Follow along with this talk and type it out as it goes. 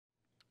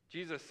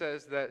Jesus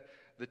says that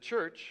the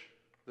church,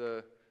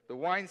 the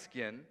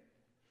wineskin,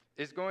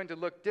 is going to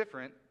look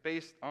different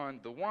based on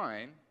the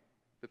wine,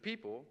 the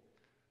people,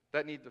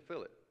 that need to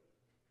fill it.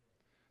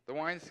 The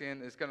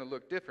wineskin is going to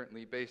look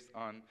differently based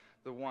on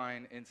the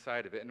wine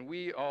inside of it. And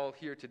we all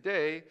here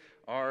today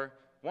are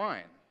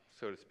wine,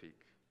 so to speak.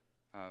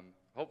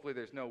 Hopefully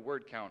there's no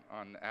word count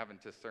on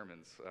Adventist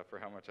sermons for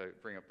how much I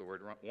bring up the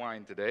word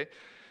wine today.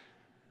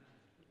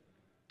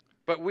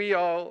 But we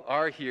all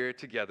are here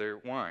together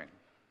wine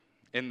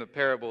in the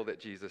parable that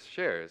Jesus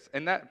shares.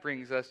 And that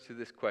brings us to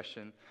this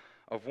question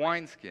of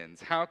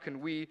wineskins. How can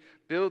we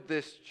build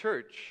this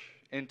church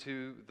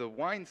into the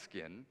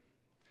wineskin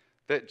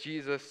that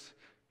Jesus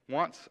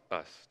wants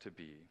us to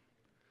be?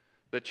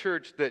 The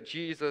church that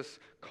Jesus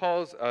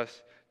calls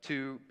us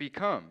to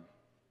become.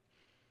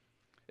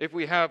 If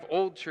we have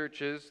old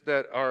churches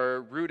that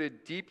are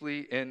rooted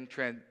deeply in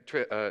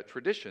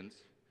traditions,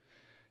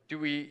 do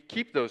we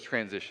keep those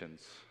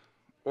transitions?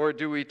 Or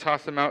do we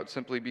toss them out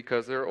simply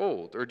because they're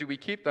old? Or do we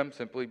keep them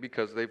simply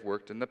because they've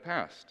worked in the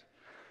past?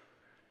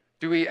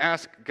 Do we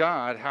ask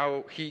God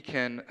how He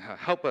can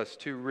help us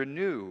to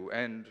renew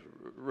and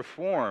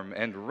reform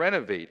and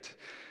renovate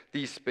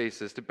these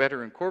spaces to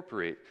better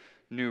incorporate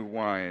new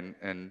wine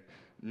and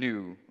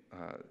new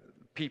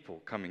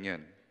people coming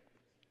in?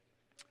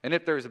 And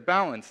if there's a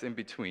balance in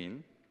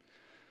between,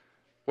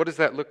 what does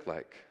that look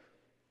like?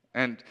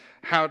 And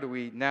how do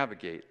we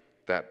navigate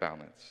that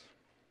balance?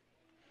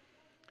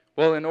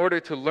 Well, in order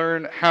to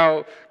learn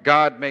how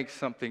God makes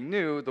something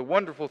new, the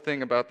wonderful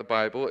thing about the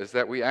Bible is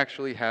that we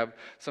actually have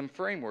some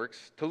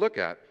frameworks to look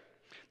at,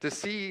 to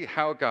see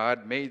how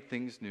God made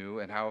things new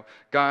and how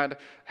God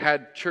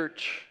had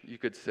church, you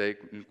could say,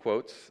 in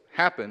quotes,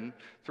 happen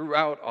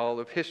throughout all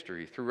of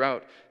history,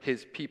 throughout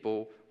His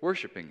people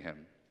worshiping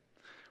Him.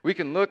 We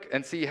can look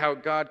and see how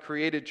God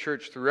created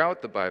church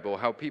throughout the Bible,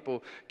 how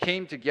people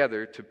came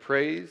together to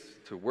praise,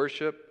 to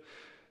worship,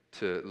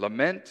 to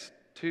lament,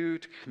 to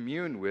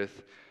commune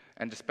with,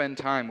 and to spend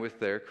time with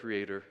their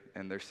Creator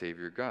and their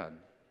Savior God.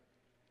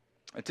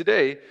 And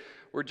today,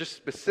 we're just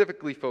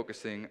specifically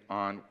focusing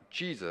on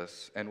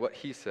Jesus and what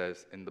He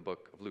says in the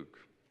book of Luke.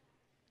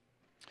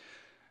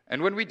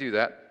 And when we do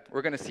that,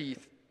 we're going to see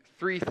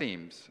three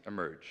themes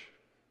emerge.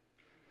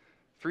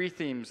 Three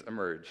themes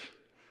emerge.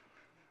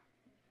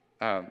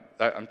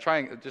 I'm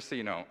trying, just so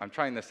you know, I'm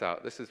trying this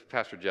out. This is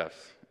Pastor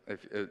Jeff's.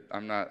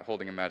 I'm not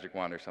holding a magic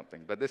wand or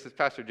something, but this is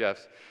Pastor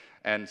Jeff's,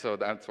 and so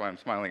that's why I'm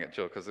smiling at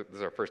Jill, because this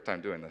is our first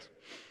time doing this.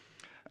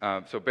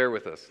 So bear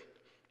with us.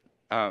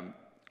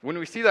 When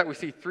we see that, we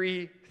see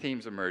three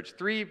themes emerge,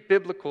 three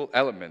biblical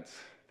elements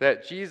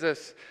that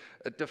Jesus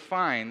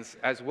defines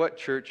as what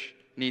church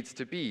needs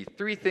to be.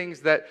 Three things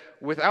that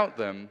without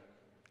them,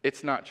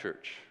 it's not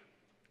church.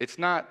 It's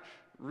not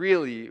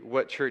really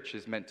what church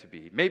is meant to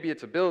be. Maybe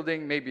it's a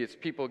building, maybe it's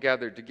people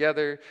gathered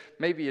together,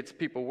 maybe it's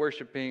people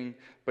worshiping,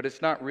 but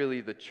it's not really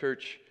the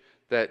church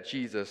that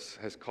Jesus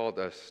has called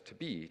us to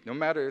be. No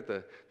matter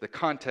the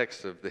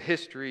context of the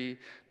history,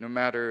 no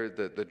matter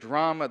the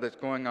drama that's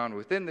going on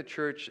within the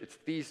church, it's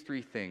these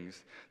three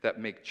things that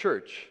make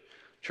church,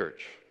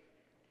 church.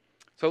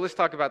 So let's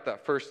talk about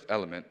that first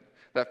element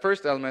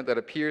that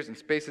appears in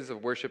spaces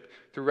of worship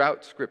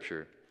throughout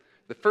Scripture.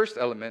 The first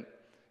element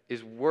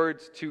is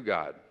words to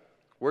God.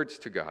 Words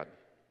to God.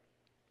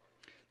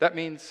 That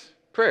means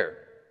prayer,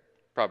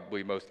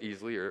 probably most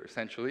easily or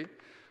essentially.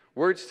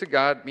 Words to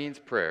God means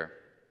prayer.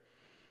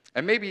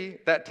 And maybe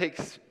that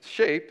takes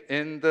shape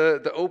in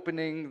the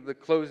opening, the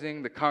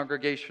closing, the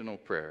congregational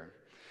prayer.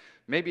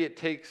 Maybe it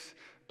takes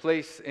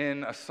place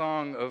in a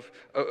song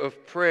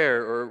of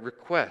prayer or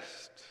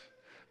request.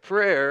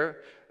 Prayer,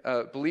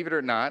 believe it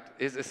or not,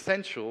 is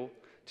essential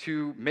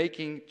to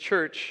making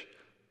church,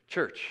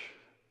 church.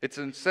 It's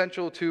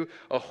essential to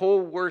a whole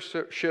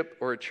worship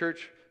or a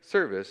church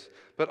service,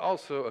 but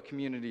also a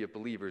community of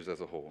believers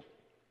as a whole.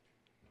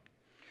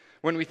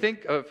 When we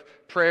think of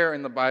prayer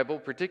in the Bible,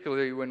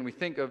 particularly when we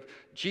think of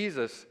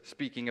Jesus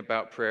speaking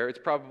about prayer, it's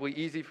probably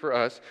easy for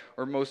us,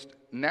 or most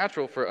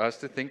natural for us,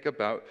 to think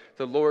about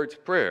the Lord's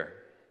Prayer,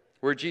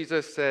 where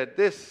Jesus said,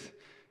 "This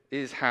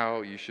is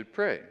how you should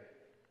pray."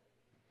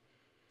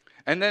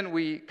 And then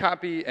we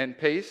copy and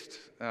paste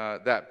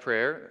that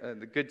prayer.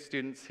 The good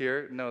students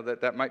here know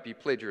that that might be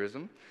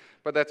plagiarism,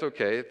 but that's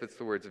okay if it's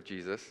the words of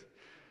Jesus.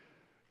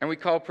 And we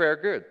call prayer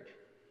good.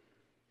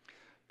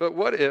 But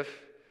what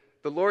if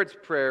the Lord's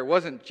Prayer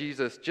wasn't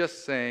Jesus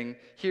just saying,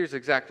 here's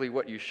exactly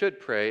what you should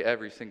pray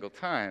every single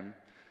time,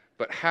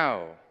 but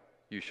how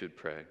you should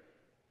pray?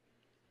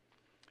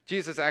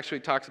 Jesus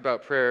actually talks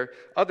about prayer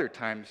other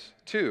times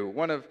too.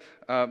 One of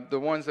the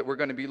ones that we're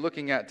going to be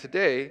looking at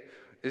today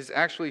is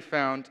actually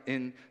found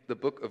in the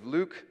book of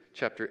Luke,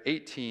 chapter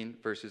 18,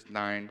 verses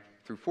 9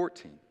 through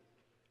 14.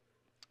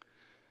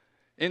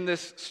 In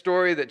this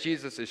story that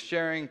Jesus is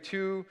sharing,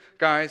 two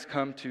guys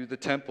come to the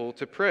temple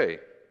to pray.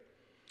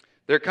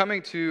 They're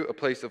coming to a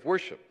place of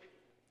worship,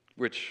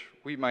 which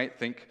we might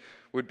think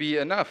would be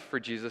enough for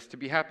Jesus to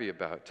be happy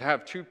about, to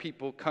have two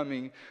people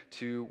coming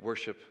to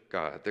worship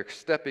God. They're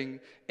stepping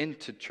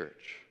into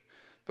church.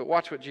 But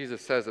watch what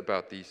Jesus says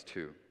about these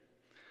two.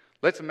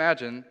 Let's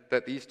imagine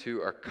that these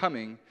two are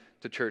coming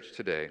to church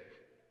today.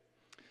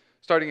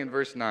 Starting in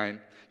verse 9,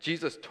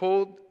 Jesus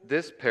told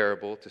this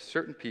parable to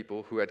certain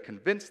people who had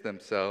convinced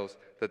themselves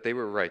that they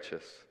were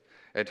righteous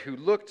and who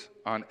looked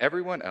on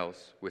everyone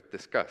else with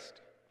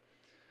disgust.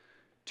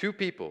 Two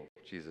people,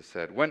 Jesus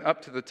said, went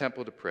up to the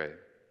temple to pray.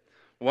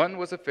 One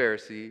was a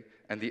Pharisee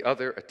and the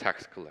other a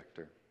tax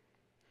collector.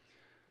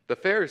 The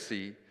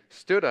Pharisee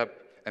stood up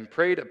and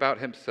prayed about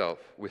himself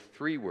with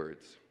these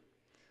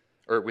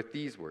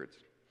words.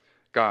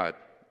 God,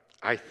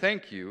 I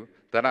thank you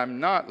that I'm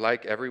not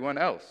like everyone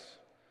else,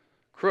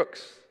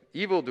 crooks,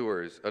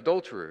 evildoers,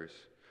 adulterers,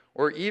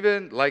 or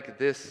even like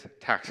this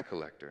tax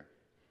collector.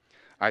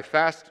 I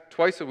fast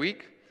twice a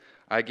week.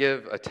 I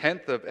give a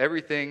tenth of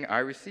everything I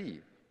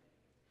receive.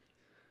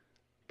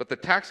 But the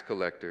tax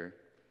collector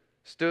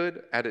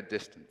stood at a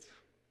distance.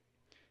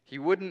 He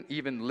wouldn't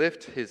even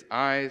lift his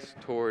eyes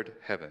toward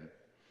heaven.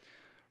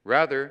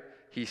 Rather,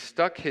 he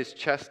stuck his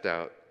chest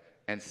out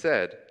and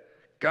said,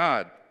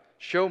 God,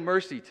 show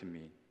mercy to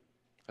me,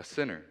 a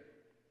sinner.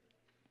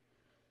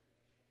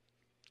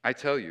 I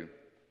tell you,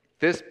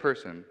 this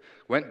person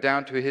went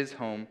down to his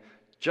home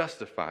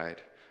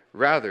justified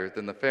rather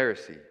than the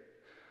Pharisee.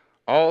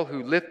 All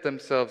who lift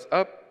themselves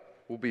up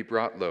will be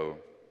brought low,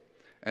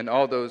 and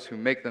all those who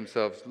make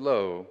themselves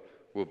low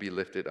will be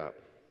lifted up.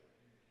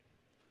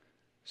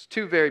 It's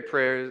two very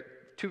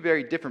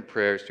different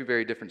prayers, two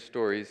very different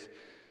stories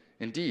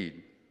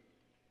indeed.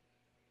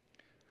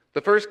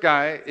 The first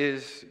guy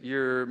is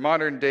your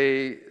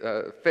modern-day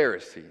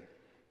Pharisee.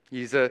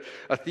 He's a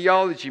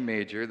theology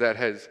major that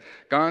has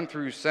gone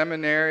through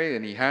seminary,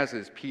 and he has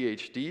his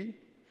PhD.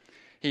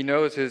 He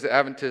knows his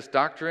Adventist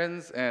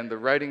doctrines and the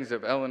writings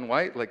of Ellen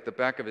White like the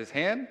back of his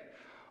hand.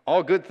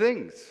 All good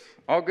things,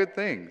 all good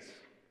things.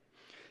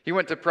 He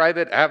went to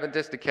private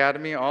Adventist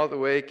Academy all the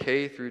way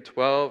K through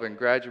 12 and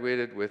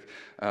graduated with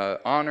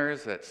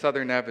honors at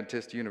Southern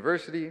Adventist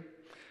University.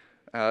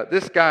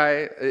 This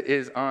guy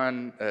is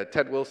on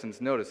Ted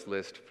Wilson's notice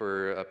list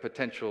for a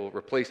potential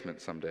replacement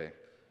someday.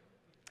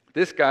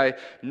 This guy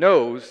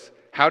knows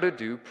how to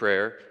do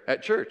prayer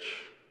at church.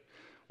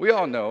 We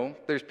all know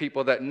there's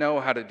people that know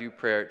how to do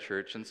prayer at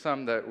church, and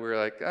some that we're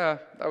like,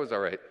 that was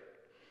all right.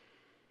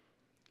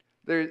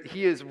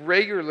 He is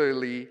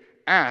regularly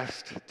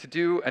asked to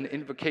do an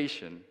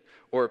invocation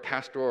or a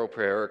pastoral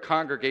prayer or a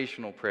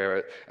congregational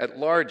prayer at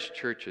large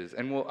churches,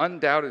 and will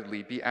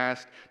undoubtedly be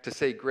asked to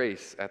say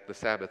grace at the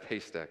Sabbath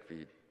haystack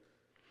feed.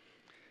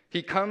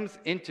 He comes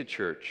into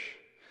church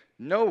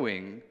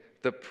knowing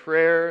the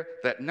prayer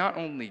that not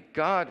only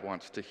God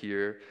wants to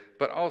hear,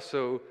 but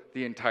also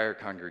the entire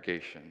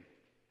congregation.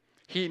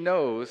 He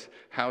knows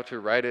how to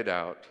write it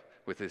out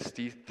with his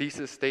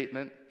thesis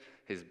statement,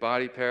 his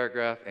body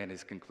paragraph, and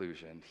his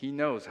conclusion. He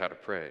knows how to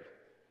pray.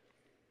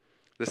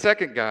 The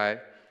second guy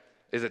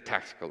is a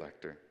tax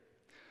collector,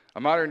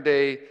 a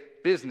modern-day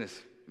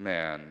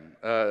businessman,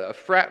 a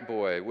frat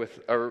boy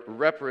with a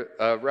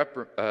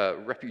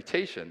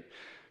reputation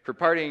for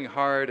partying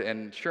hard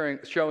and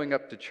showing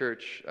up to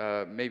church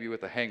maybe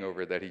with a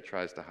hangover that he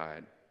tries to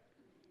hide.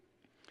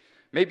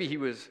 Maybe he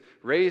was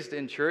raised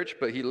in church,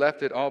 but he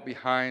left it all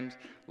behind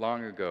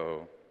long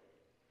ago.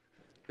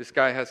 This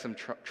guy has some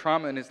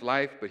trauma in his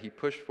life, but he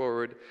pushed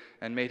forward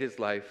and made his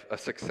life a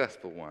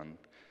successful one,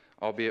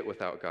 albeit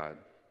without God.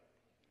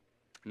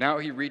 Now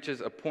he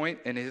reaches a point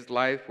in his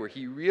life where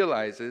he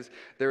realizes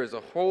there is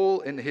a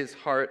hole in his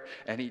heart,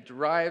 and he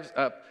drives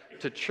up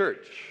to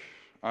church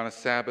on a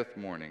Sabbath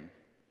morning.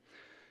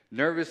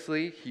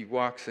 Nervously, he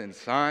walks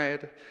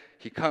inside.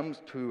 He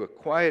comes to a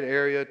quiet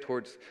area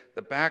towards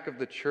the back of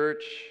the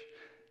church,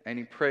 and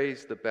he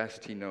prays the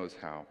best he knows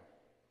how.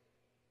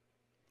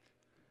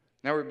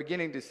 Now we're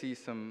beginning to see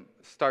some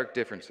stark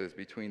differences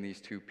between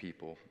these two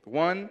people.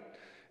 One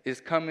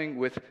is coming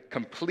with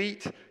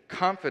complete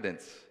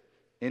confidence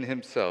in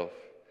himself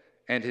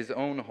and his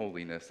own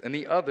holiness, and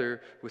the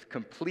other with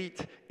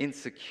complete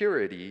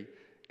insecurity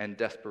and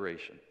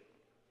desperation.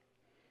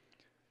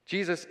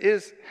 Jesus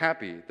is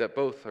happy that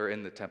both are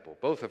in the temple.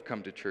 Both have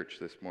come to church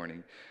this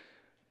morning.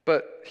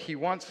 But he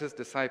wants his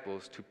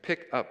disciples to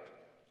pick up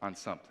on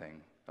something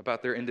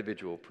about their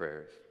individual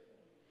prayers.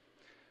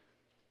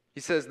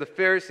 He says, the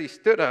Pharisee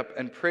stood up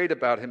and prayed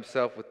about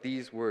himself with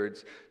these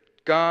words,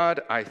 God,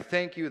 I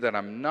thank you that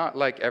I'm not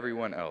like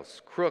everyone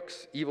else,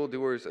 crooks,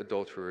 evildoers,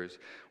 adulterers,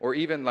 or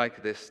even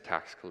like this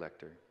tax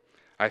collector.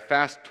 I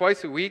fast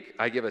twice a week.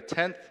 I give a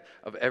tenth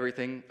of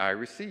everything I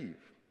receive.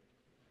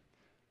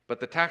 But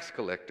the tax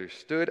collector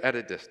stood at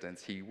a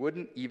distance. He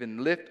wouldn't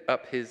even lift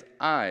up his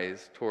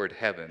eyes toward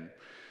heaven.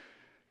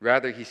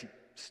 Rather, he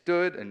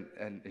stood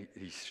and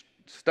he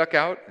stuck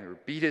out and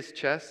beat his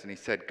chest, and he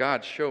said,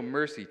 God, show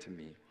mercy to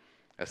me,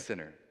 a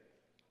sinner.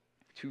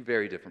 Two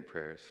very different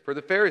prayers. For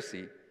the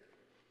Pharisee,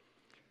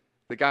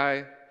 the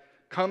guy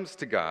comes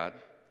to God,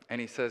 and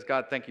he says,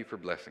 God, thank you for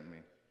blessing me.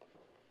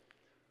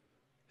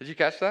 Did you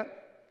catch that?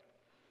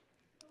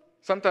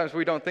 Sometimes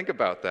we don't think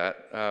about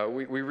that.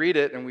 We read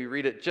it, and we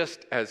read it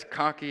just as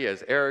cocky,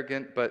 as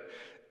arrogant, but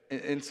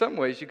in some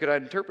ways you could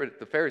interpret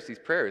the Pharisee's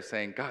prayer as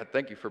saying, God,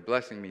 thank you for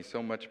blessing me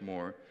so much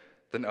more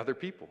than other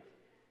people.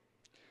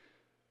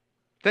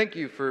 Thank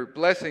you for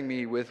blessing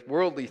me with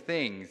worldly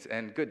things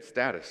and good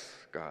status,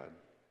 God.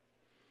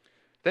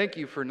 Thank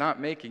you for not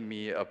making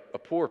me a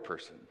poor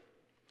person.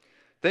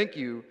 Thank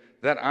you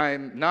that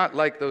I'm not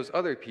like those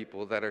other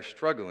people that are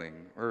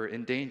struggling or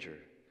in danger.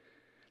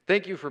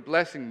 Thank you for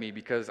blessing me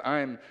because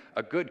I'm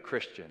a good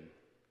Christian.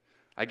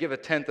 I give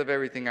 1/10 of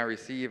everything I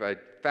receive. I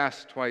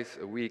fast twice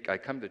a week. I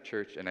come to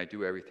church and I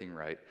do everything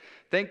right.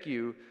 Thank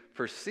you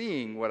for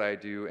seeing what I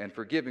do and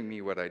for giving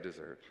me what I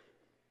deserve.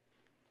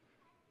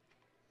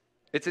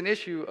 It's an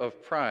issue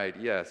of pride,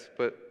 yes,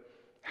 but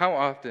how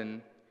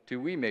often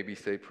do we maybe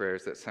say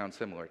prayers that sound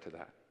similar to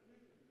that?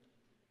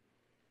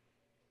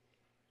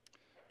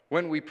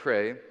 When we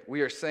pray,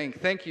 we are saying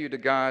thank you to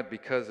God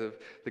because of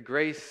the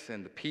grace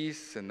and the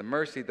peace and the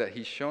mercy that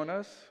He's shown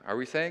us. Are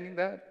we saying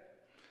that?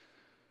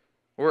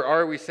 Or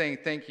are we saying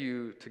thank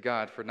you to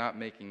God for not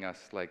making us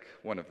like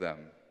one of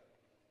them?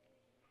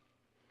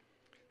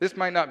 This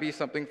might not be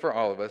something for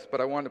all of us, but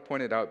I want to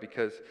point it out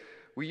because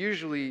we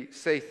usually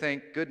say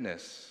thank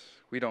goodness.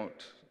 We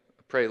don't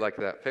pray like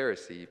that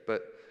Pharisee,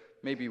 but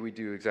maybe we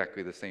do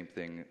exactly the same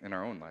thing in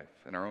our own life,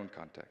 in our own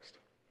context.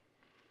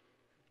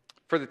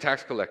 For the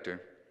tax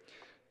collector,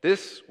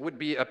 this would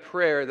be a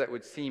prayer that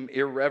would seem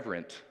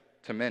irreverent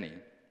to many.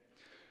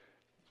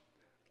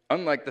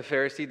 Unlike the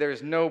Pharisee, there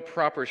is no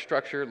proper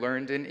structure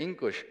learned in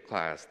English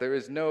class. There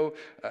is no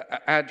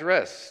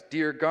address,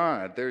 dear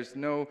God. There's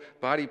no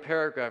body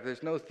paragraph.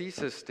 There's no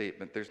thesis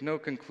statement. There's no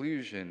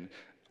conclusion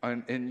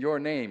in your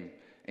name.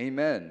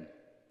 Amen.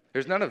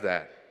 There's none of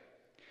that.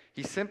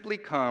 He simply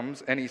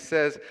comes and he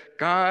says,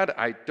 God,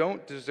 I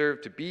don't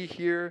deserve to be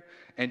here,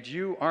 and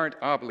you aren't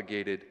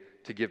obligated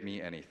to give me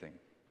anything.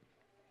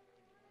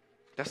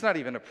 That's not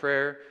even a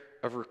prayer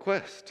of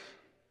request.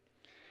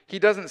 He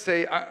doesn't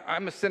say,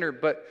 I'm a sinner,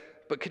 but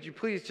could you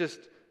please just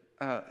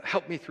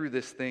help me through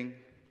this thing?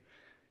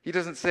 He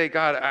doesn't say,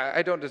 God,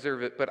 I don't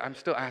deserve it, but I'm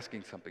still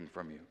asking something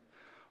from you.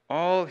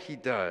 All he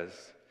does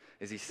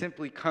is he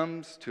simply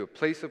comes to a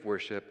place of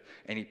worship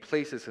and he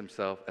places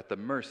himself at the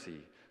mercy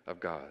of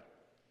God.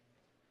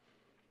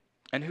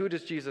 And who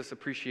does Jesus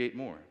appreciate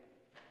more?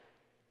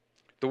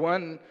 The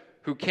one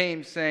who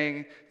came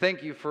saying,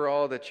 thank you for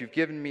all that you've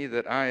given me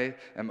that I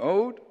am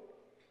owed?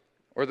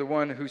 Or the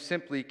one who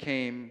simply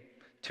came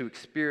to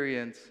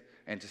experience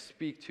and to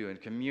speak to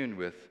and commune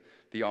with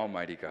the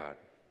Almighty God?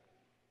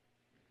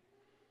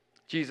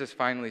 Jesus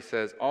finally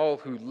says, all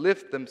who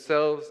lift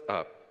themselves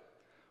up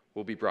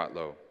will be brought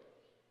low,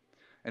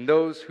 and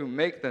those who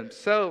make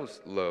themselves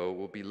low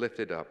will be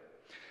lifted up.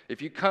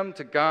 If you come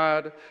to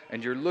God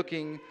and you're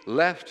looking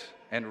left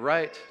and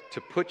right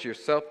to put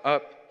yourself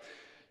up,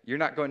 you're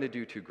not going to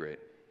do too great.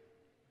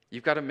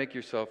 You've got to make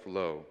yourself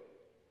low.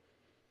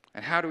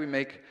 And how do we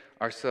make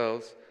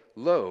ourselves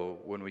low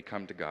when we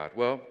come to God?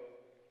 Well,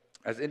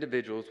 as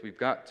individuals, we've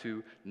got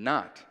to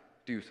not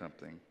do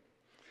something.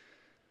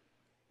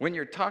 When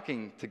you're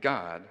talking to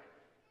God,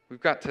 we've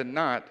got to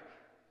not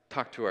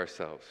talk to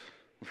ourselves.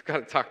 We've got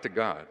to talk to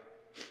God.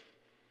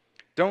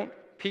 Don't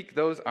peek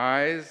those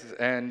eyes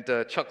and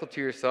chuckle to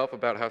yourself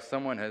about how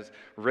someone has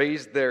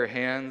raised their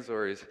hands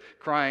or is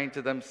crying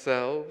to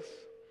themselves.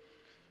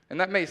 And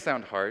that may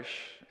sound harsh,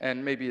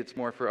 and maybe it's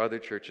more for other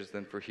churches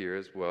than for here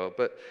as well,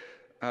 but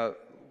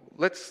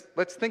let's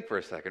think for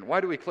a second.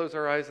 Why do we close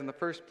our eyes in the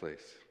first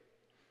place?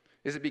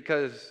 Is it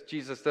because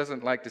Jesus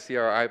doesn't like to see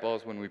our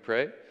eyeballs when we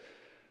pray?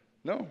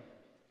 No.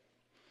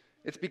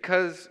 It's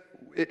because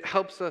it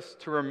helps us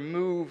to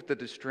remove the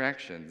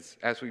distractions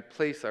as we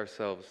place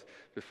ourselves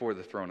before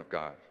the throne of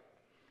God.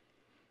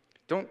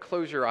 Don't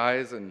close your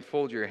eyes and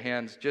fold your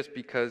hands just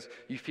because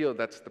you feel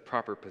that's the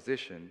proper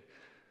position.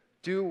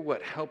 Do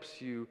what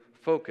helps you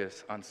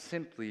focus on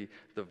simply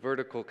the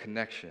vertical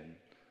connection,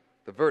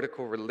 the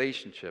vertical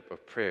relationship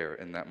of prayer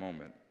in that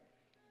moment.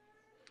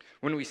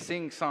 When we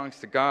sing songs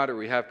to God or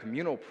we have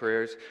communal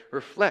prayers,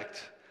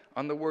 reflect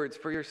on the words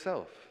for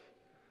yourself.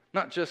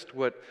 Not just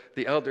what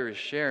the elder is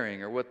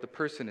sharing or what the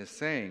person is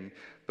saying,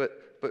 but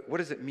what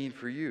does it mean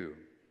for you?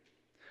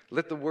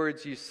 Let the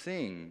words you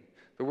sing,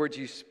 the words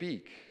you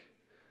speak,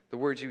 the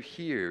words you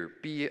hear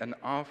be an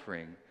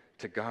offering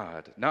to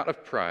God, not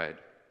of pride,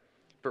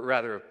 but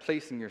rather of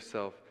placing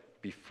yourself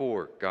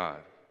before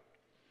God.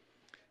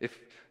 If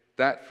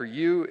that for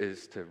you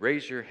is to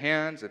raise your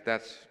hands, if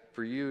that's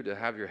for you to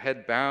have your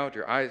head bowed,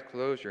 your eyes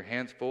closed, your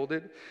hands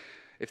folded,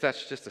 if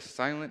that's just a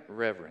silent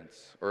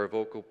reverence or a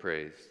vocal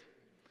praise,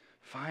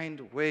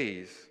 find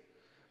ways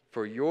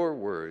for your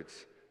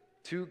words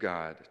to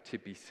God to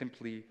be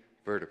simply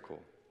vertical,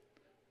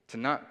 to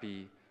not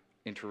be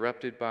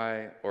interrupted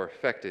by or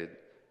affected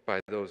by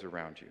those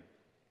around you.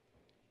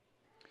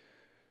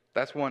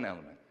 That's one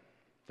element.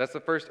 That's the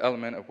first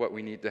element of what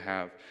we need to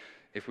have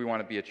if we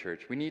want to be a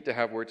church. We need to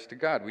have words to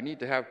God. We need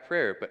to have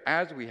prayer. But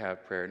as we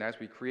have prayer and as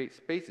we create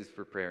spaces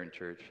for prayer in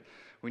church,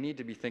 we need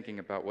to be thinking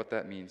about what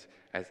that means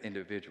as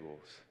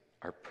individuals,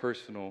 our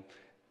personal,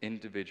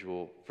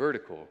 individual,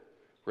 vertical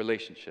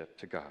relationship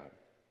to God.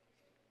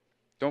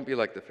 Don't be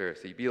like the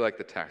Pharisee. Be like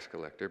the tax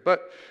collector.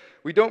 But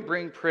we don't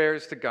bring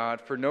prayers to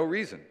God for no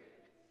reason.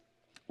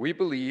 We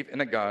believe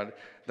in a God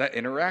that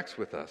interacts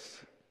with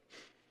us.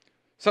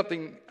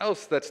 Something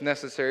else that's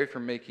necessary for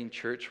making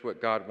church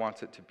what God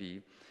wants it to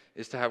be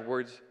is to have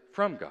words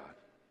from God.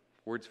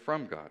 Words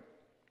from God.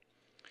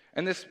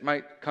 And this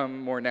might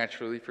come more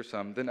naturally for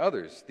some than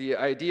others. The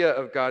idea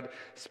of God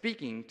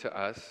speaking to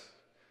us,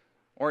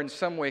 or in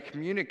some way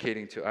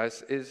communicating to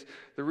us, is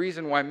the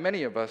reason why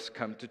many of us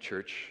come to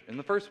church in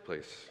the first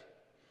place.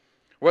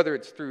 Whether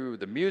it's through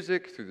the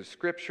music, through the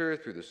scripture,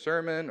 through the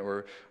sermon,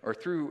 or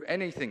through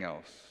anything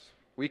else.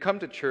 We come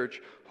to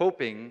church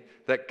hoping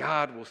that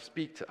God will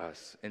speak to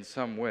us in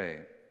some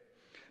way.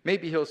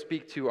 Maybe he'll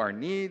speak to our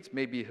needs,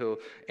 maybe he'll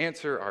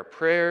answer our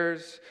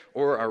prayers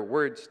or our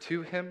words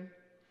to him,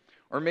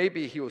 or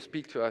maybe he will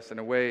speak to us in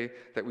a way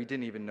that we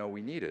didn't even know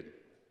we needed.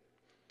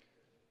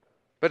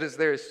 But as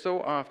there is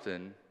so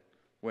often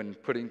when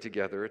putting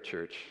together a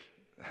church,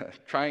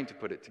 trying to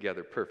put it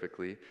together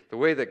perfectly, the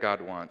way that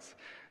God wants,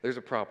 there's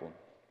a problem.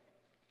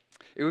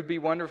 It would be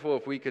wonderful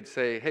if we could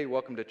say, hey,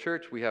 welcome to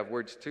church. We have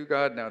words to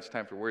God. Now it's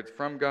time for words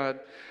from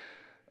God.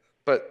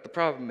 But the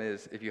problem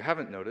is, if you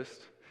haven't noticed,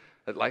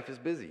 that life is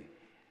busy.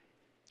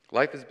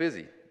 Life is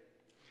busy.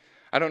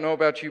 I don't know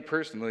about you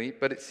personally,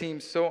 but it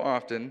seems so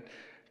often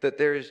that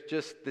there is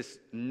just this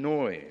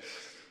noise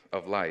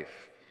of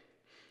life.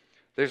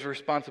 There's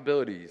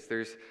responsibilities,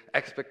 there's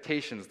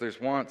expectations, there's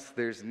wants,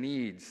 there's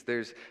needs,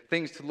 there's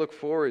things to look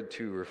forward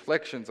to,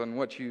 reflections on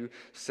what you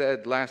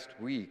said last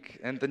week.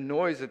 And the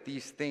noise of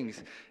these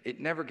things, it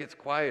never gets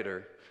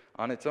quieter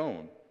on its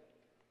own.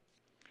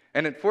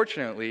 And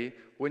unfortunately,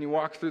 when you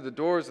walk through the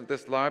doors of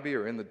this lobby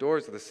or in the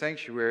doors of the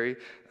sanctuary,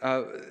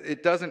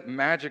 it doesn't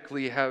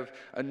magically have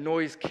a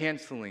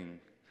noise-canceling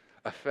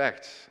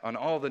effect on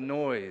all the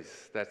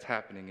noise that's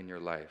happening in your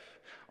life,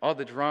 all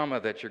the drama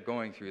that you're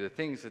going through, the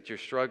things that you're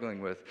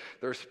struggling with,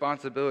 the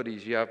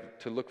responsibilities you have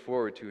to look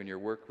forward to in your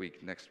work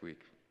week next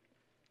week.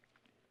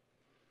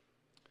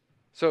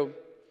 So,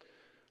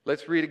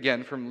 let's read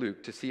again from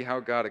Luke to see how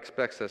God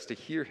expects us to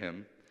hear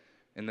him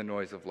in the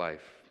noise of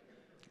life.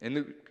 In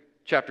Luke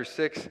chapter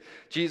 6,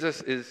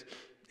 Jesus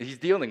he's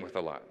dealing with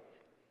a lot.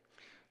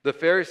 The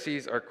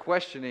Pharisees are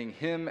questioning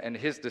him and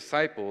his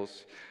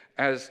disciples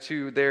as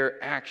to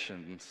their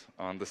actions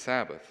on the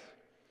Sabbath.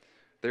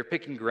 They're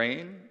picking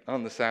grain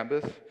on the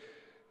Sabbath,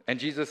 and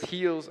Jesus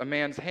heals a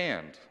man's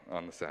hand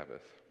on the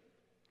Sabbath,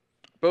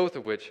 both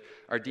of which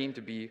are deemed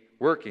to be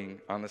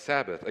working on the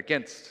Sabbath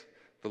against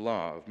the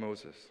law of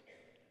Moses.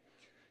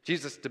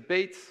 Jesus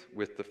debates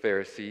with the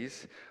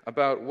Pharisees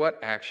about what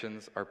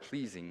actions are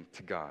pleasing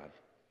to God,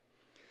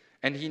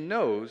 and he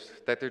knows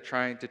that they're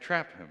trying to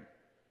trap him.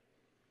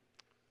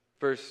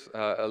 Verse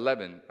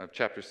 11 of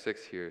chapter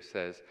 6 here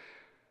says,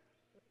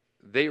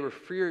 "They were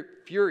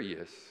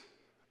furious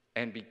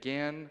and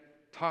began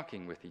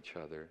talking with each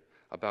other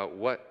about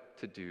what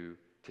to do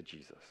to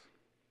Jesus."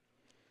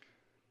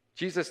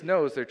 Jesus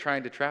knows they're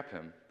trying to trap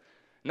him.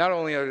 Not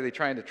only are they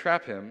trying to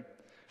trap him,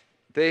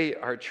 they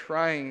are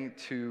trying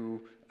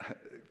to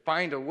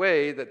find a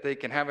way that they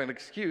can have an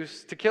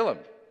excuse to kill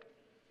him.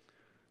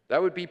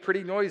 That would be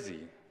pretty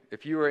noisy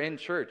if you were in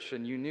church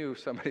and you knew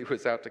somebody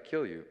was out to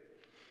kill you.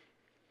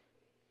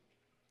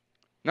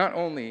 Not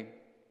only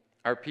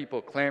are people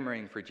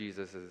clamoring for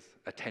Jesus'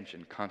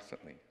 attention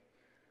constantly,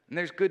 and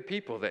there's good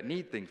people that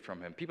need things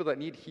from him, people that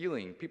need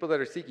healing, people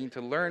that are seeking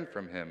to learn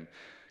from him,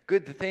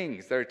 good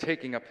things that are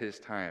taking up his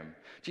time.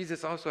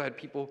 Jesus also had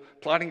people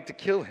plotting to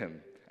kill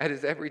him at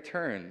his every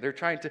turn. They're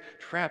trying to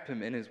trap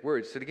him in his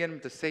words, to get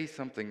him to say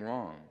something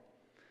wrong.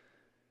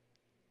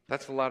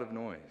 That's a lot of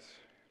noise.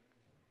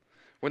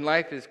 When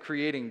life is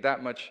creating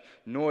that much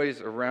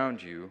noise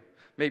around you,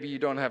 maybe you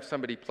don't have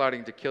somebody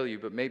plotting to kill you,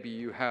 but maybe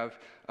you have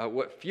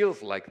what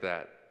feels like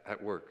that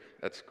at work,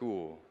 at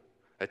school,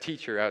 a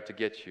teacher out to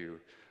get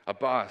you, a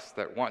boss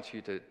that wants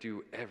you to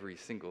do every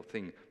single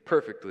thing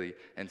perfectly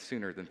and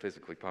sooner than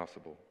physically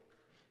possible.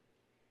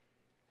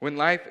 When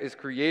life is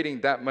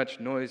creating that much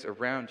noise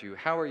around you,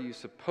 how are you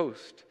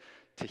supposed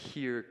to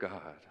hear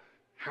God?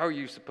 How are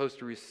you supposed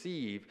to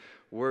receive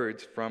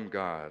words from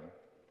God?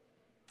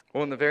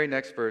 Well, in the very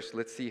next verse,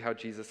 let's see how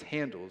Jesus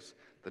handles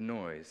the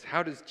noise.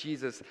 How does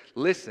Jesus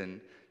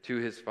listen to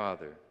his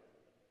Father?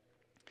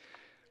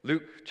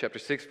 Luke chapter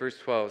 6, verse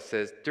 12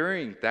 says,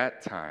 "During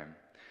that time,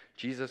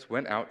 Jesus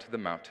went out to the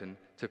mountain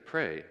to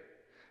pray,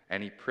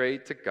 and he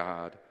prayed to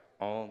God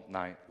all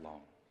night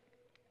long."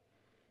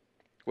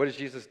 What does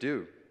Jesus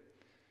do?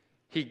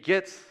 He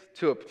gets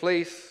to a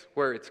place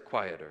where it's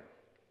quieter.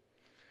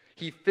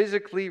 He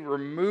physically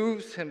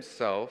removes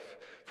himself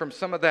from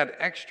some of that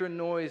extra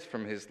noise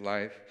from his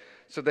life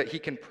so that he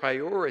can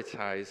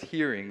prioritize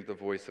hearing the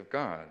voice of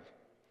God.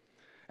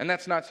 And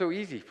that's not so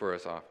easy for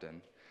us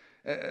often,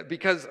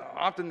 because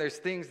often there's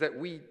things that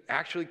we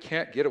actually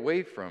can't get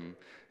away from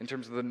in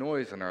terms of the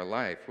noise in our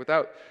life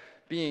without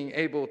being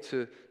able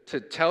to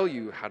tell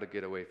you how to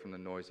get away from the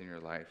noise in your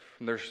life,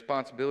 from the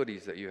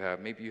responsibilities that you have.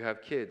 Maybe you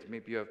have kids,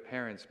 maybe you have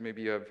parents,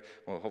 maybe you have,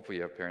 well, hopefully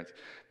you have parents.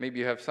 Maybe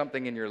you have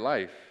something in your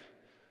life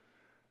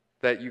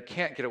that you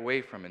can't get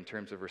away from in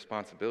terms of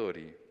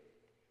responsibility.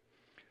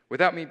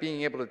 Without me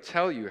being able to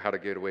tell you how to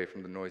get away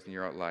from the noise in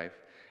your life,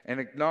 and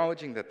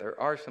acknowledging that there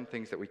are some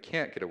things that we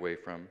can't get away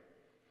from,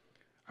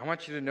 I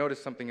want you to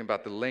notice something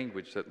about the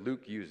language that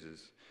Luke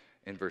uses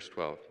in verse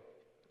 12.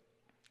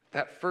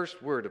 That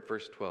first word of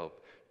verse 12,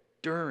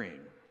 during.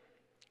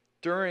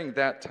 During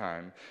that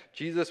time,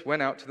 Jesus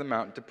went out to the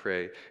mountain to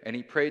pray, and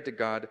he prayed to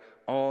God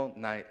all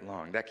night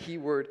long. That key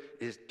word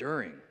is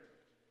during.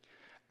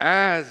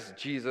 As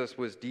Jesus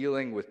was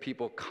dealing with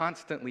people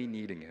constantly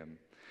needing him,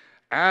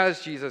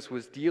 as Jesus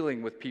was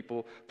dealing with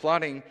people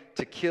plotting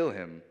to kill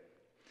him,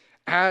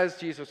 as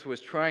Jesus was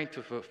trying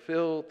to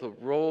fulfill the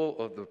role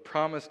of the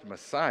promised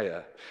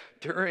Messiah,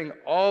 during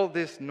all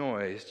this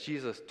noise,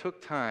 Jesus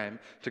took time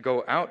to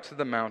go out to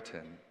the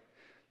mountain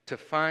to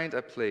find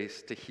a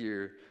place to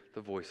hear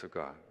the voice of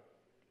God.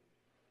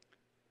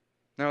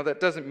 Now,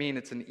 that doesn't mean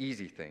it's an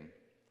easy thing,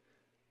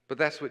 but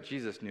that's what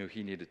Jesus knew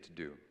he needed to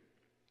do.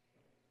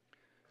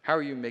 How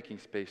are you making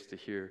space to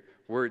hear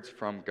words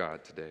from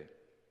God today?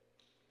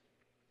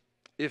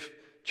 If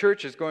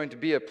church is going to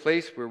be a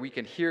place where we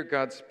can hear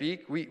God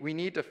speak, we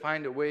need to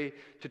find a way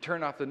to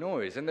turn off the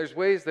noise. And there's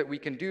ways that we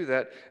can do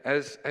that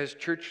as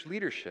church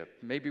leadership.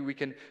 Maybe we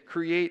can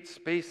create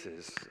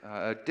spaces,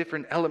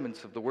 different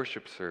elements of the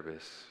worship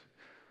service.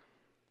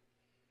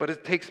 But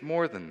it takes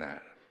more than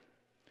that.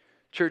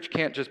 Church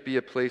can't just be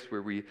a place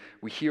where we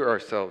hear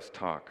ourselves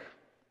talk.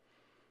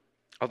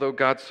 Although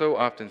God so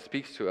often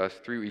speaks to us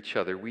through each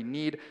other, we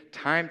need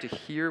time to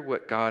hear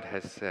what God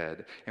has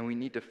said, and we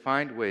need to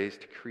find ways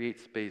to create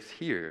space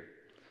here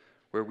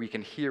where we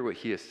can hear what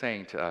he is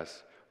saying to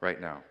us right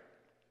now.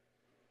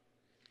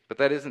 But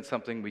that isn't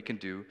something we can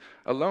do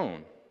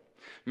alone.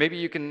 Maybe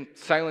you can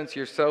silence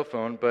your cell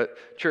phone,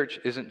 but church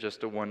isn't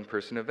just a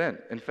one-person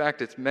event. In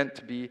fact, it's meant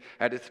to be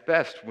at its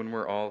best when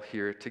we're all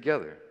here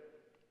together.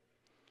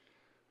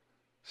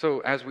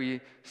 So as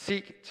we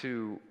seek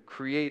to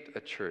create a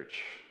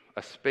church,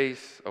 a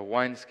space, a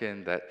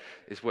wineskin that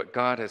is what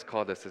God has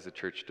called us as a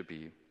church to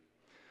be,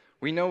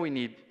 we know we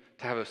need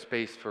to have a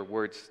space for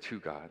words to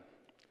God,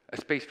 a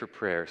space for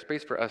prayer, a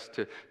space for us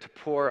to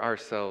pour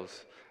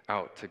ourselves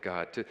out to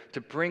God,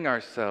 to bring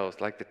ourselves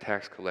like the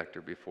tax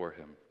collector before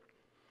him.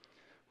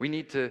 We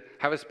need to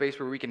have a space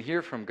where we can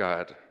hear from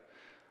God,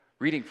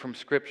 reading from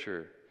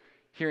Scripture,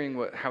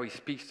 hearing how he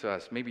speaks to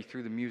us, maybe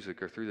through the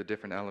music or through the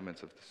different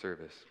elements of the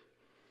service.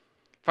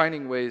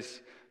 Finding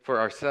ways for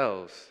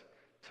ourselves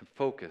to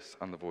focus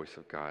on the voice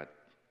of God.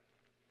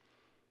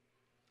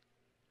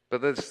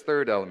 But this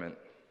third element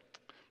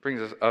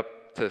brings us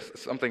up to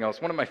something else.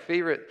 One of my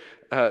favorite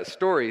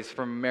stories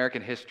from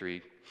American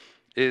history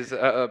is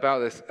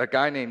about a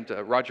guy named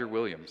Roger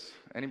Williams.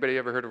 Anybody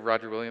ever heard of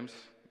Roger Williams?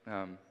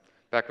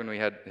 Back when we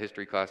had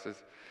history classes.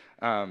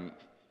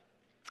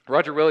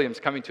 Roger Williams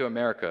coming to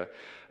America.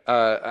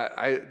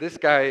 This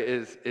guy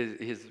is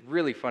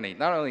really funny.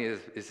 Not only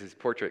is his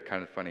portrait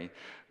kind of funny,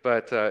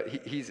 but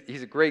he's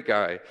a great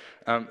guy.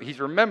 He's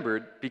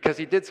remembered because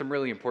he did some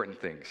really important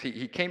things.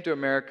 He came to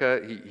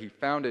America, he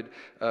founded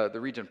the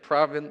region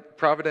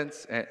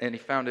Providence, and he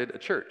founded a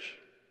church.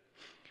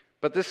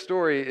 But this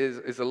story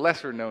is a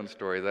lesser known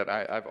story that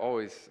I've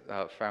always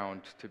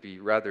found to be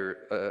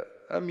rather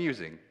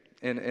amusing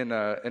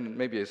in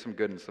maybe some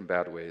good and some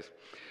bad ways.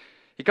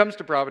 He comes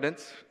to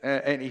Providence,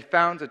 and he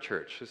founds a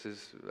church. This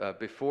is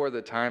before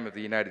the time of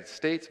the United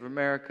States of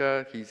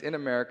America. He's in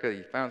America,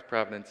 he founds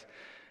Providence,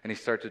 and he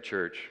starts a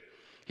church.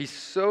 He's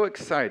so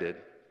excited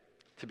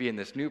to be in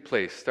this new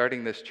place,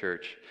 starting this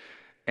church,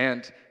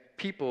 and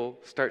people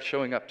start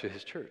showing up to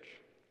his church.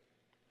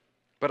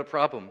 But a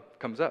problem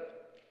comes up,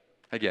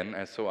 again,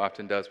 as so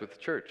often does with the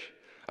church.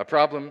 A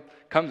problem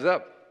comes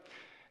up,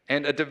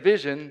 and a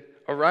division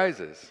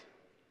arises.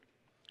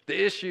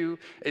 The issue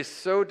is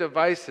so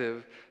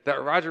divisive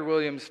that Roger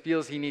Williams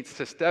feels he needs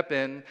to step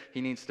in,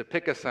 he needs to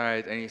pick a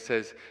side, and he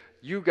says,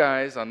 you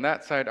guys on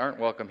that side aren't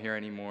welcome here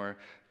anymore.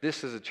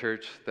 This is a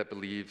church that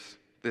believes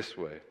this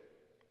way.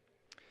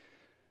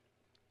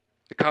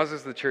 It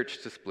causes the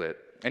church to split.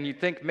 And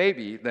you'd think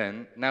maybe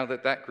then, now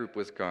that that group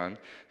was gone,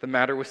 the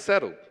matter was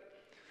settled.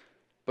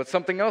 But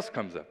something else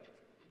comes up.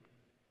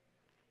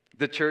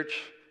 The church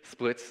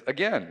splits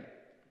again.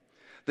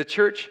 The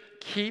church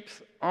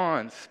keeps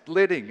on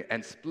splitting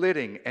and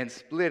splitting and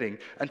splitting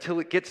until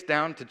it gets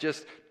down to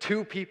just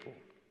two people,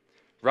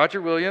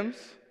 Roger Williams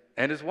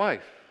and his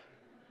wife.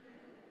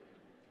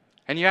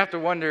 And you have to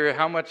wonder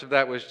how much of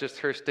that was just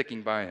her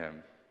sticking by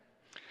him.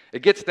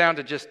 It gets down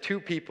to just two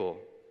people.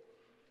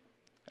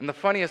 And the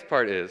funniest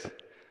part is,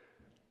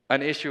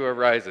 an issue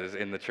arises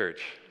in the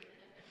church.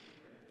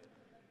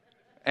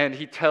 And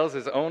he tells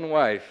his own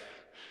wife,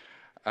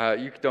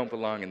 you don't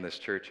belong in this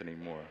church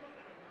anymore.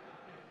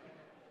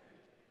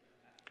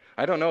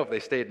 I don't know if they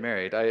stayed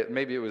married.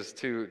 Maybe it was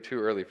too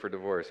early for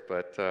divorce,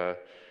 but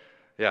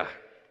yeah.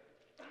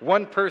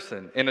 One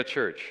person in a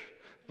church.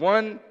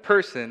 One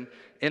person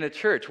in a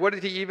church. What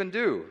did he even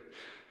do?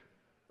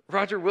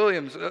 Roger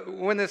Williams,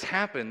 when this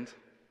happened,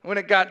 when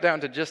it got down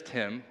to just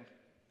him,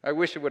 I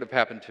wish it would have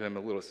happened to him a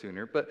little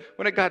sooner, but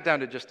when it got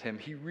down to just him,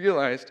 he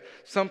realized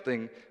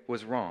something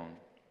was wrong.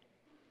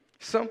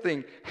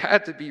 Something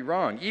had to be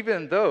wrong,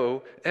 even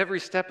though every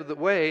step of the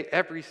way,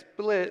 every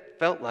split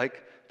felt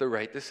like the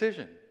right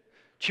decision.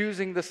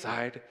 Choosing the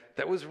side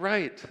that was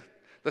right,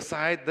 the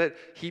side that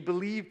he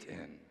believed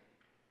in.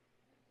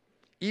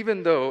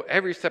 Even though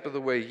every step of the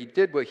way he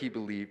did what he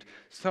believed,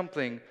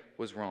 something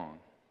was wrong.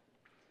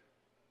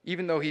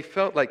 Even though he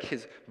felt like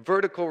his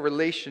vertical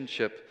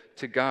relationship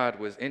to God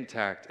was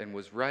intact and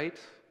was right,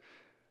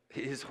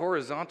 his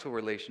horizontal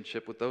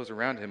relationship with those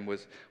around him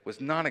was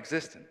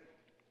non-existent.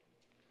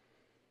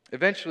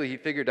 Eventually, he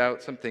figured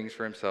out some things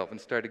for himself and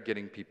started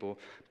getting people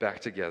back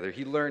together.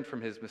 He learned from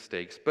his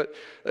mistakes, but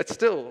that's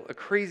still a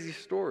crazy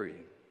story.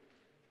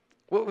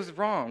 What was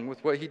wrong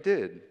with what he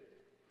did?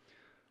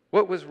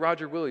 What was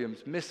Roger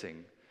Williams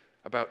missing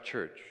about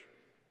church?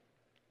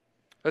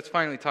 Let's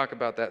finally talk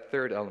about that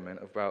third element,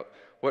 about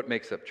what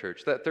makes up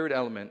church. That third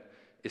element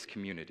is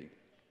community.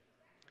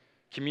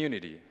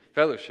 Community,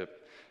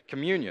 fellowship,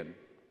 communion.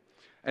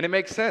 And it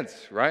makes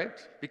sense, right?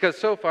 Because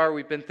so far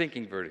we've been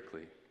thinking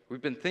vertically.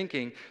 We've been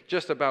thinking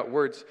just about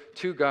words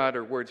to God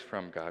or words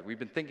from God. We've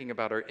been thinking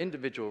about our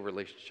individual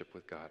relationship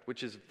with God,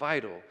 which is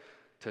vital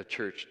to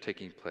church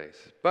taking place.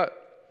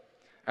 But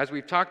as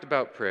we've talked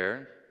about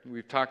prayer,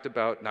 we've talked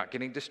about not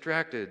getting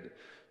distracted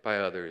by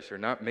others or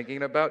not making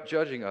it about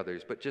judging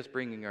others, but just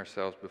bringing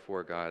ourselves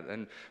before God.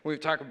 And when we've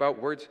talked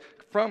about words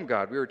from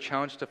God, we were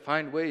challenged to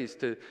find ways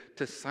to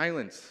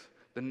silence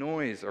the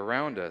noise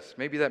around us.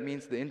 Maybe that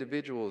means the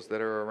individuals that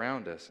are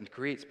around us and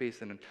create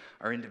space in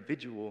our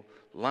individual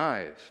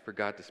lives for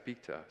God to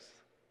speak to us.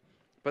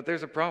 But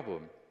there's a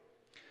problem.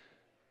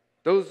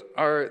 Those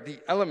are the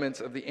elements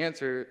of the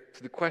answer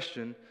to the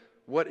question,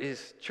 what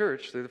is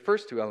church? They're the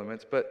first two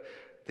elements, but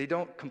they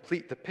don't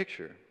complete the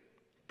picture.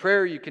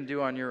 Prayer you can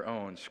do on your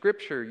own.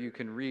 Scripture you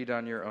can read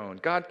on your own.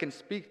 God can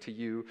speak to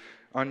you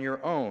on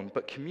your own.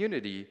 But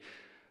community,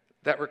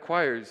 that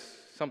requires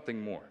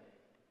something more.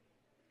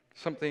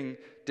 Something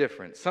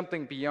different.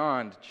 Something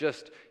beyond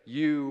just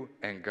you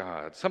and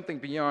God. Something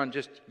beyond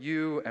just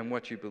you and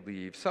what you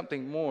believe.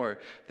 Something more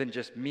than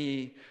just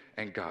me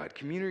and God.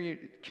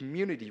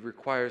 Community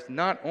requires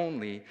not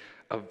only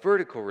a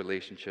vertical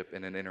relationship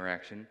and an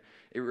interaction,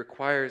 it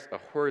requires a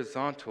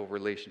horizontal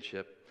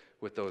relationship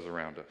with those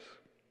around us.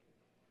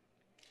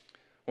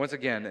 Once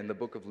again, in the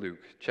book of Luke,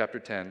 chapter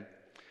 10,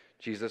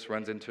 Jesus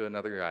runs into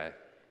another guy.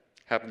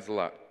 Happens a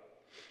lot.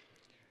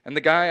 And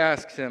the guy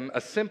asks him a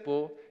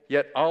simple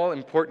yet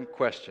all-important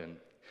question.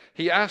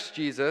 He asks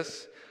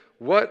Jesus,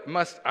 "What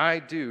must I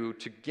do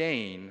to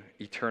gain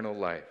eternal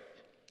life?"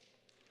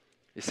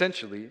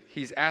 Essentially,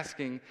 he's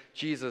asking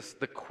Jesus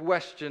the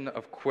question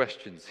of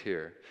questions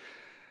here.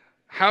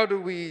 How do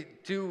we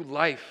do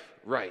life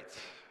right?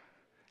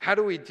 How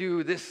do we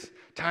do this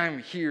time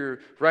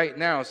here right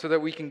now so that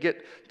we can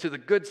get to the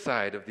good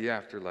side of the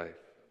afterlife?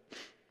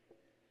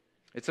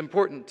 It's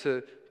important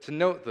to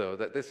note, though,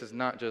 that this is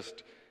not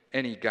just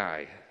any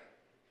guy.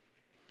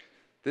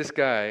 This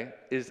guy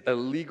is a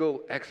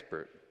legal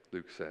expert,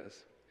 Luke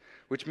says,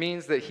 which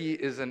means that he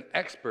is an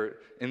expert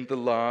in the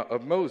law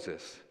of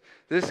Moses.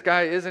 This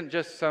guy isn't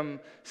just some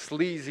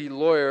sleazy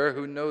lawyer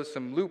who knows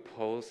some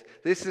loopholes.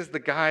 This is the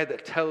guy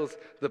that tells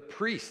the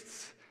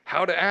priests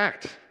how to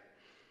act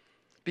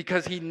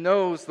because he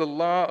knows the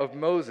law of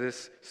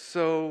Moses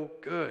so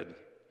good.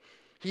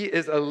 He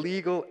is a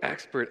legal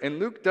expert. And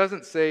Luke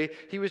doesn't say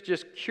he was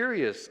just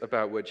curious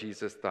about what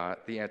Jesus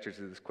thought the answer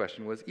to this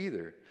question was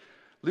either.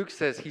 Luke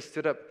says he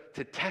stood up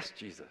to test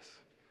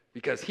Jesus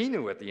because he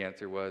knew what the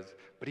answer was,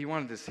 but he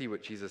wanted to see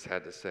what Jesus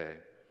had to say.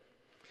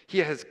 He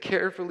has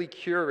carefully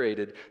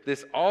curated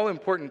this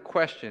all-important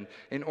question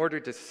in order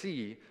to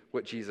see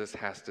what Jesus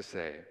has to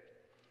say,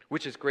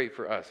 which is great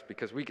for us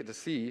because we get to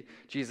see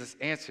Jesus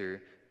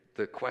answer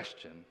the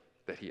question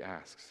that he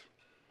asks.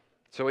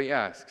 So he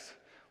asks,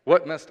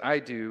 "What must I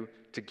do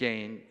to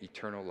gain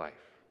eternal life?"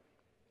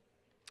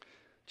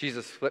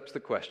 Jesus flips the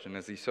question,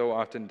 as he so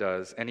often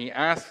does, and he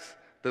asks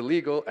the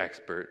legal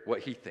expert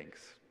what he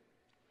thinks.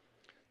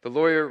 The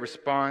lawyer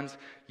responds,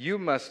 "You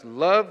must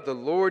love the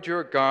Lord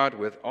your God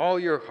with all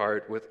your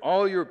heart, with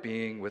all your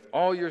being, with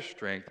all your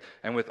strength,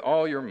 and with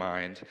all your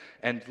mind,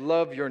 and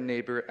love your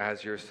neighbor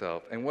as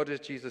yourself." And what does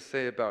Jesus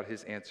say about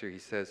his answer? He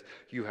says,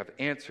 "You have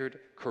answered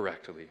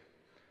correctly.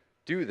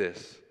 Do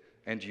this,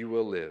 and you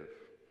will live."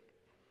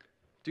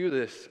 Do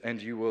this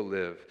and you will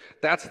live.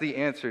 That's the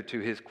answer to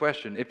his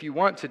question. If you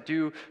want to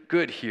do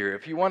good here,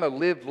 if you want to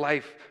live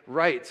life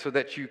right so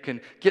that you can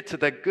get to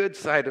the good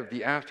side of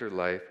the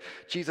afterlife,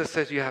 Jesus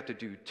says you have to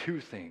do two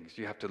things.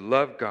 You have to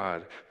love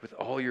God with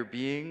all your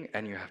being,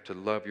 and you have to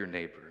love your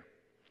neighbor.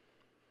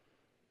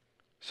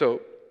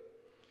 So,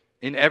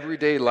 in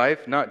everyday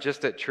life, not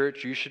just at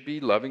church, you should be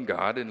loving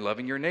God and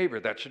loving your neighbor.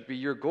 That should be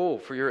your goal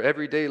for your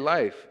everyday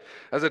life.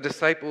 As a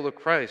disciple of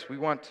Christ, we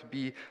want to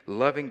be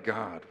loving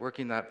God,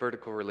 working that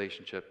vertical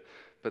relationship,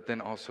 but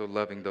then also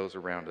loving those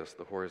around us,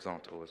 the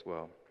horizontal as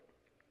well.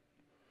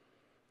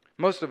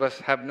 Most of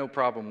us have no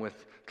problem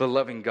with the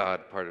loving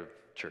God part of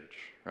church,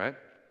 right?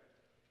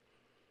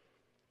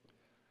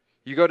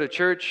 You go to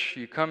church,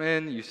 you come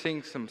in, you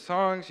sing some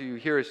songs, you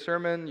hear a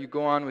sermon, you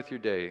go on with your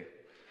day.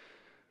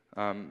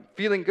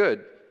 feeling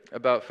good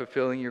about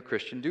fulfilling your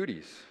Christian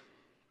duties.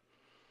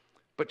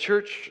 But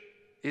church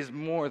is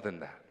more than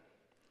that.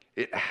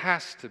 It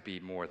has to be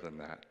more than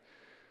that.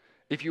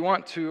 If you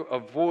want to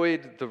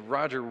avoid the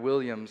Roger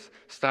Williams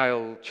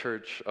style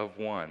church of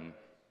one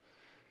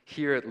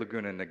here at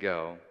Laguna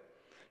Niguel,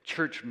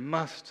 church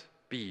must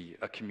be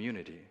a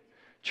community.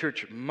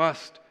 Church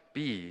must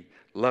be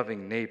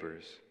loving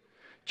neighbors.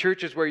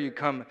 Church is where you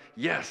come,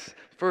 yes,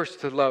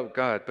 first to love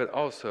God, but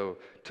also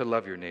to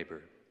love your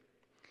neighbor.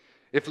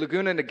 If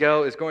Laguna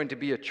Niguel is going to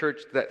be a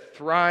church that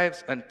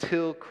thrives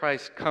until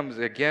Christ comes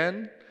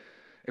again,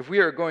 if we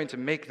are going to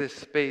make this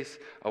space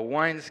a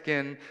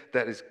wineskin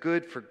that is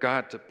good for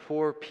God to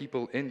pour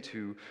people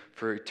into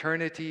for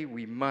eternity,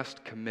 we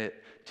must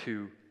commit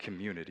to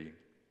community.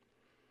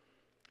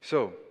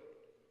 So,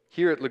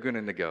 here at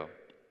Laguna Niguel,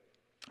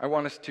 I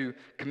want us to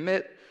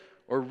commit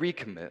or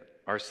recommit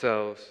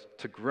ourselves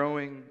to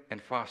growing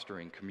and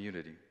fostering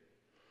community.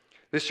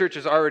 This church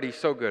is already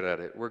so good at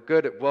it. We're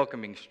good at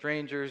welcoming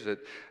strangers,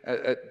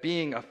 at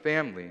being a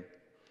family.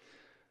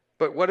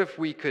 But what if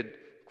we could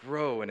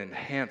grow and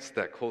enhance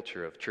that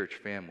culture of church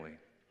family?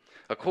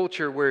 A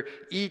culture where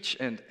each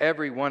and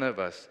every one of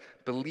us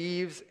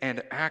believes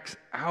and acts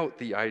out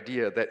the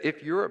idea that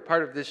if you're a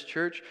part of this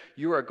church,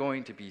 you are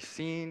going to be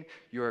seen,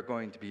 you are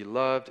going to be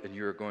loved, and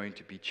you are going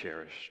to be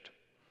cherished.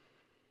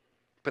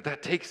 But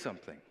that takes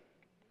something.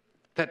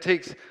 That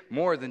takes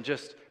more than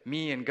just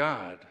me and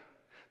God.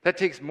 That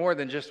takes more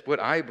than just what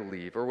I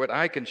believe or what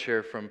I can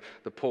share from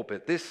the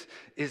pulpit. This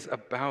is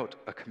about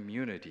a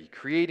community.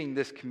 Creating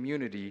this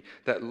community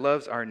that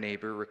loves our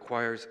neighbor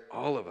requires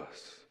all of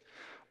us.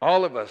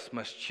 All of us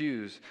must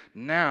choose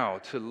now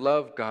to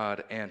love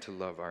God and to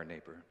love our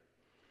neighbor.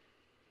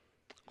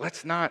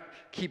 Let's not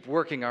keep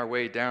working our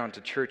way down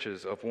to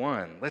churches of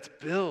one. Let's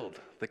build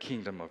the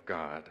kingdom of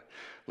God.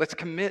 Let's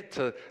commit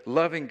to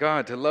loving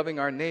God, to loving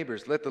our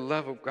neighbors. Let the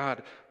love of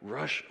God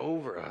rush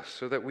over us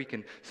so that we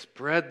can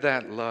spread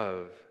that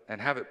love and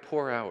have it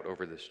pour out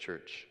over this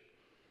church.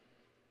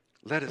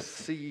 Let us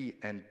see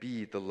and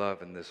be the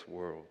love in this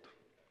world.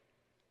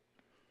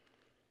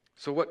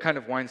 So what kind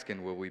of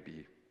wineskin will we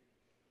be?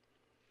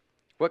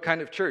 What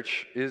kind of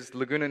church is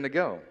Laguna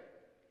Niguel?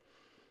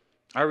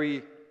 Are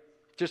we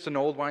just an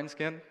old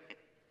wineskin?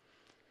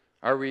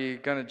 Are we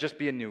going to just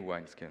be a new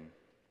wineskin?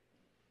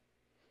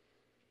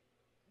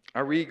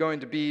 Are we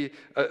going to be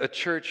a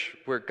church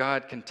where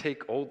God can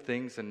take old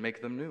things and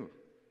make them new?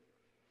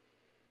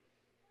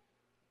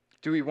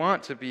 Do we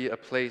want to be a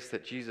place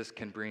that Jesus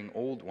can bring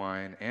old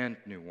wine and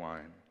new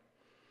wine?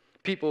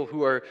 People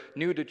who are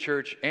new to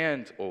church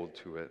and old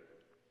to it,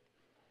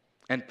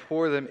 and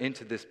pour them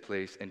into this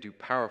place and do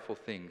powerful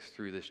things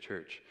through this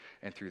church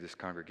and through this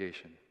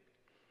congregation.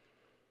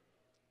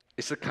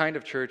 It's the kind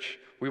of church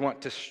we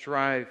want to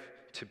strive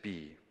to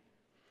be.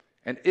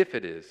 And if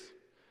it is,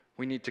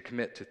 we need to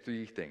commit to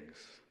three things.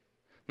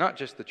 Not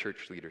just the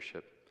church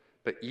leadership,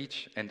 but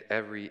each and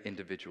every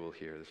individual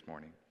here this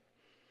morning.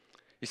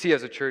 You see,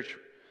 as a church,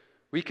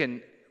 we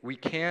can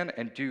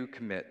and do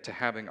commit to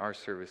having our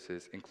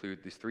services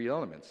include these three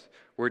elements: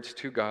 words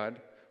to God,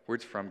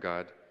 words from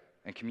God,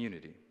 and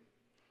community.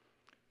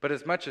 But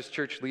as much as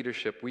church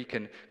leadership, we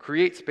can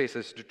create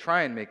spaces to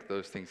try and make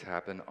those things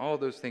happen. All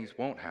those things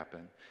won't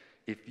happen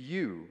if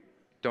you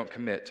don't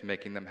commit to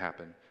making them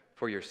happen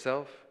for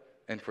yourself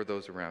and for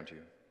those around you.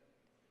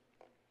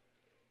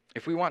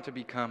 If we want to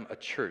become a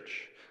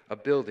church, a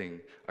building,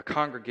 a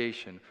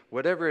congregation,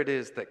 whatever it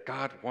is that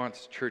God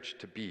wants church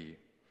to be,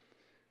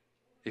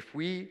 if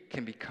we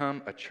can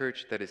become a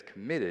church that is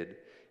committed,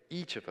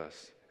 each of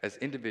us as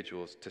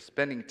individuals, to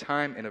spending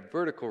time in a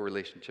vertical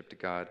relationship to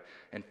God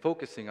and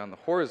focusing on the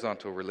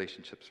horizontal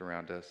relationships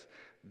around us,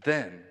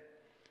 then,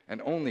 and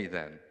only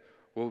then,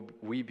 will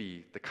we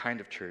be the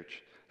kind of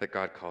church that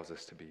God calls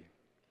us to be.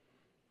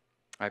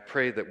 I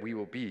pray that we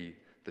will be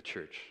the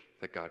church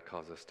that God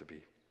calls us to be.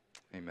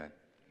 Amen.